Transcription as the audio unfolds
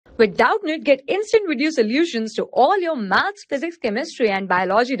With Doubtnut, get instant video solutions to all your maths, physics, chemistry, and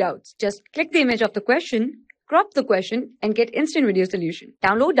biology doubts. Just click the image of the question, crop the question, and get instant video solution.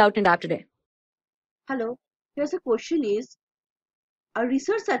 Download Doubtnut app today. Hello, here's a question is, a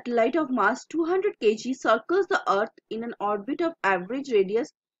research satellite of mass 200 kg circles the Earth in an orbit of average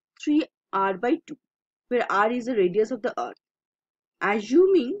radius 3r/2, where r is the radius of the Earth.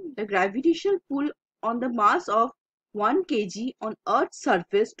 Assuming the gravitational pull on the mass of 1 kg on Earth's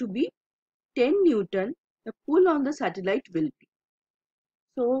surface to be 10 Newton, the pull on the satellite will be.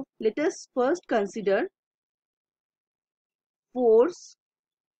 So let us first consider force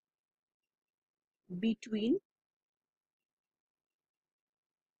between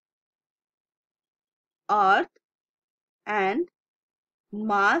Earth and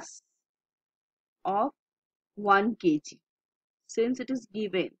mass of 1 kg, since it is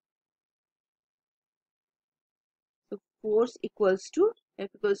given. So force equals to F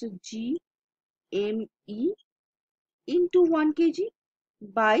equals to G ME into 1 kg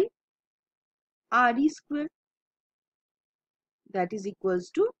by RE square, that is equals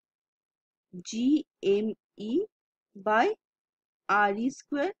to G ME by RE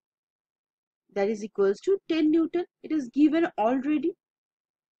square, that is equals to 10 Newton. It is given already.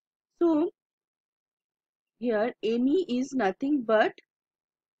 So here ME is nothing but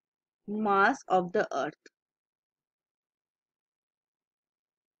mass of the Earth,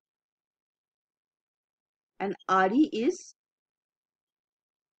 and RE is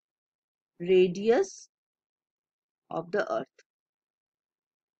radius of the Earth.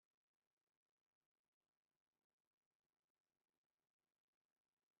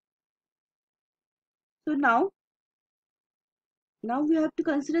 So now we have to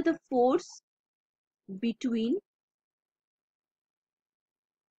consider the force between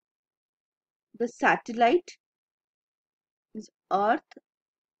the satellite, is Earth,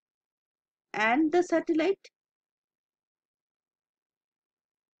 and the satellite.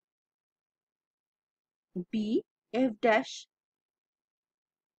 B F dash,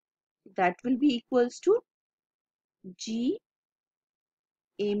 that will be equals to G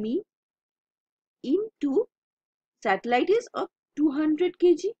ME into satellite is of 200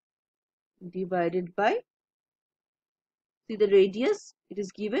 kg divided by, see the radius, it is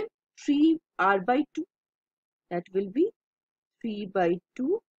given 3r/2, that will be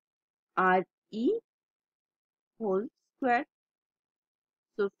 3/2 RE whole square.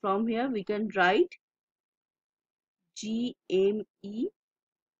 So from here we can write GME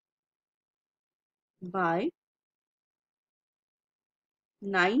by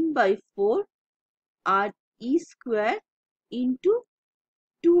 9/4 RE square into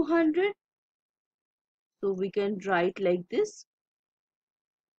 200. So we can write like this,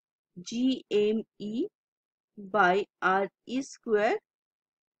 GME by RE square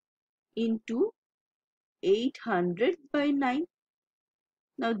into 800/9.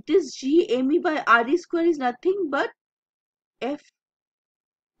 Now this GME by RE square is nothing but F,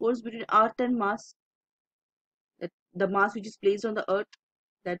 force between Earth and mass, the mass which is placed on the Earth,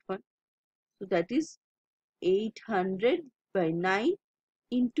 that one. So that is 800/9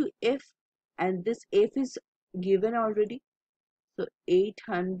 into F, and this F is given already. So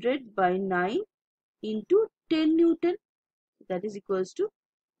 800/9 into 10 Newton, that is equals to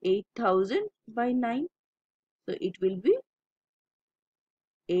 8000/9. So it will be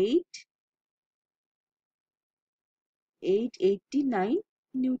 889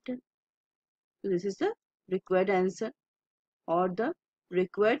 Newton. So this is the required answer, or the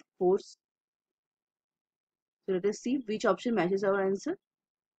required force. So let us see which option matches our answer.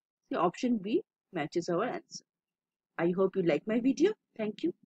 The option B matches our answer. I hope you like my video. Thank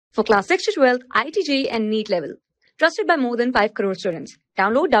you. For class 6 to 12, IIT JEE and NEET level. Trusted by more than 5 crore students.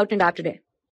 Download Doubtnut app today.